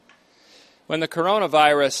When the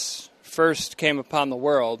coronavirus first came upon the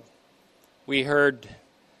world, we heard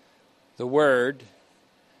the word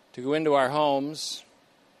to go into our homes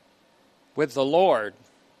with the Lord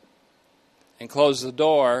and close the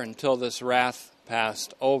door until this wrath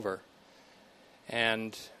passed over.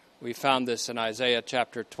 And we found this in Isaiah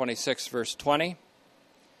chapter 26, verse 20.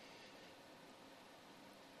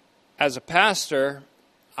 As a pastor,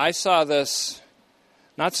 I saw this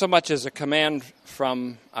not so much as a command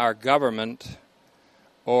from our government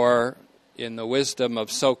or in the wisdom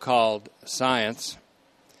of so-called science.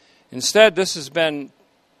 Instead, this has been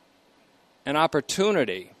an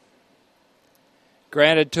opportunity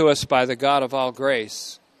granted to us by the God of all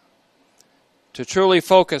grace to truly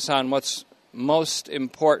focus on what's most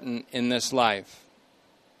important in this life.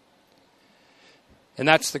 And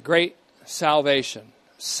that's the great salvation,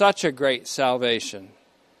 such a great salvation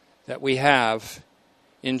that we have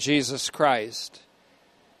in Jesus Christ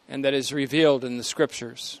and that is revealed in the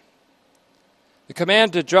Scriptures. The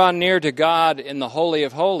command to draw near to God in the Holy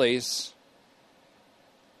of Holies,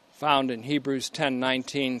 found in Hebrews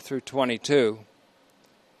 10:19 through 22,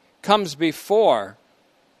 comes before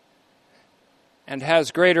and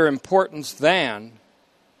has greater importance than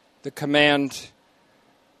the command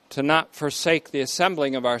to not forsake the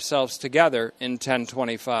assembling of ourselves together in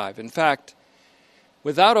 10:25. In fact,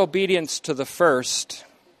 without obedience to the first,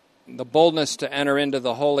 the boldness to enter into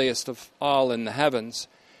the holiest of all in the heavens,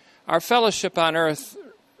 our fellowship on earth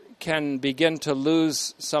can begin to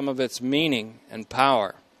lose some of its meaning and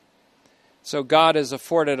power. So God has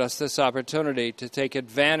afforded us this opportunity to take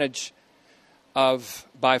advantage of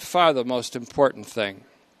by far the most important thing.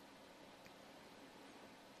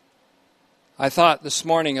 I thought this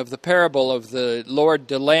morning of the parable of the Lord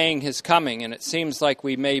delaying his coming, and it seems like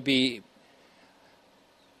we may be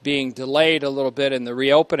being delayed a little bit in the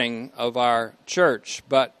reopening of our church,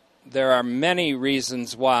 but there are many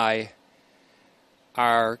reasons why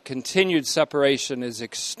our continued separation is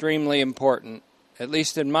extremely important, at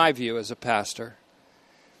least in my view as a pastor.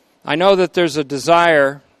 I know that there's a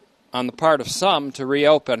desire on the part of some to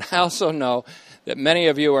reopen. I also know that many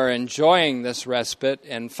of you are enjoying this respite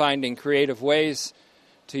and finding creative ways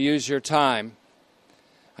to use your time.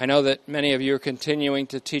 I know that many of you are continuing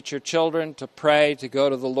to teach your children, to pray, to go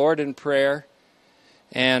to the Lord in prayer.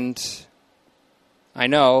 And I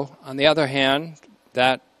know, on the other hand,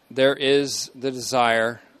 that there is the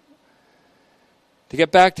desire to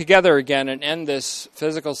get back together again and end this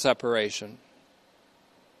physical separation.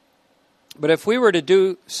 But if we were to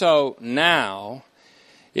do so now,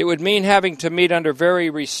 it would mean having to meet under very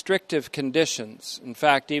restrictive conditions. In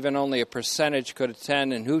fact, even only a percentage could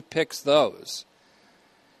attend, and who picks those?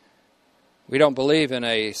 We don't believe in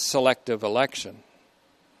a selective election.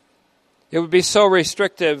 It would be so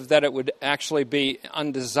restrictive that it would actually be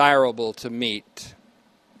undesirable to meet.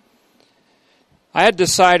 I had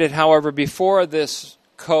decided, however, before this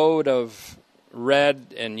code of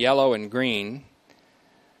red and yellow and green,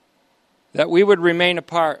 that we would remain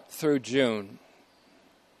apart through June.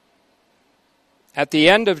 At the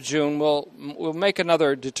end of June, we'll make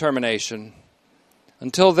another determination.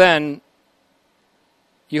 Until then,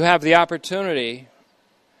 you have the opportunity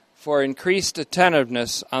for increased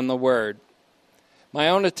attentiveness on the Word. My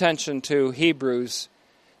own attention to Hebrews,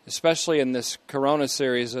 especially in this Corona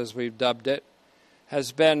series as we've dubbed it,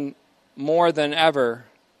 has been more than ever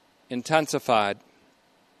intensified.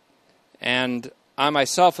 And I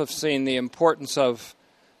myself have seen the importance of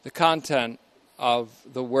the content of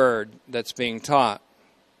the Word that's being taught.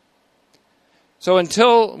 So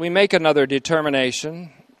until we make another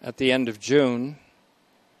determination at the end of June,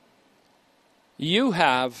 you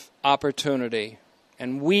have opportunity,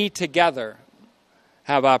 and we together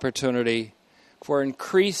have opportunity for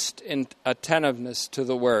increased attentiveness to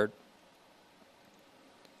the Word.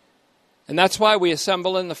 And that's why we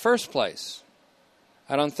assemble in the first place.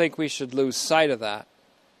 I don't think we should lose sight of that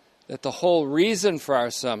the whole reason for our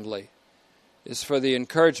assembly is for the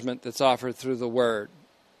encouragement that's offered through the Word.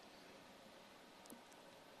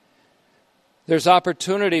 There's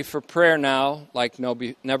opportunity for prayer now like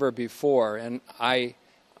never before, and I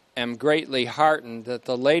am greatly heartened that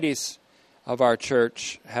the ladies of our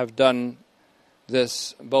church have done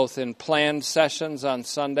this both in planned sessions on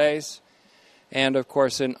Sundays and, of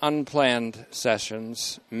course, in unplanned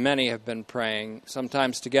sessions. Many have been praying,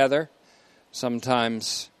 sometimes together,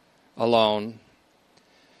 sometimes alone.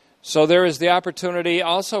 So there is the opportunity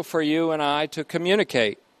also for you and I to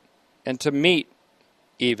communicate and to meet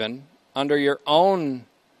even under your own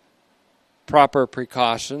proper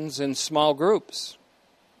precautions in small groups.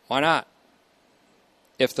 Why not?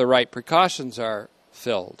 If the right precautions are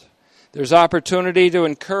filled. There's opportunity to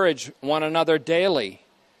encourage one another daily,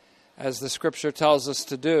 as the Scripture tells us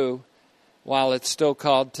to do, while it's still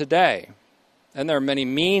called today. And there are many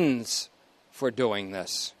means for doing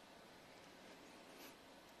this.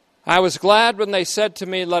 I was glad when they said to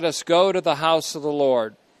me, "Let us go to the house of the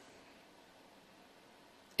Lord."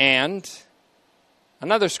 And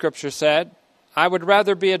another scripture said, "I would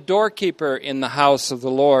rather be a doorkeeper in the house of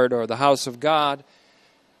the Lord," or the house of God,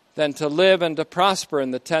 "than to live and to prosper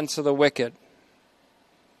in the tents of the wicked."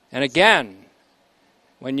 And again,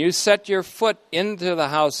 when you set your foot into the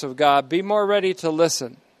house of God, be more ready to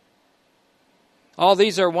listen. All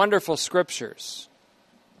these are wonderful scriptures.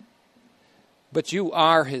 But you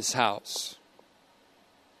are His house.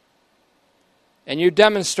 And you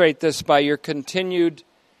demonstrate this by your continued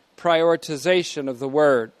prioritization of the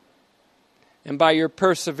Word and by your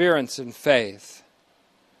perseverance in faith.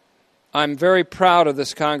 I'm very proud of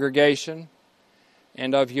this congregation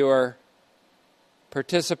and of your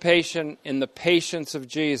participation in the patience of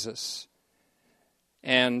Jesus.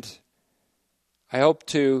 And I hope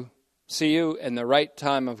to see you in the right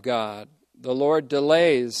time of God. The Lord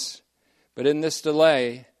delays, but in this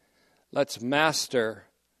delay, let's master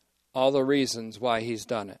all the reasons why He's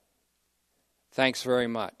done it. Thanks very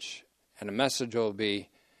much. And a message will be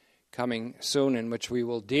coming soon in which we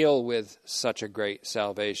will deal with such a great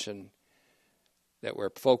salvation that we're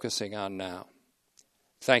focusing on now.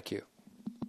 Thank you.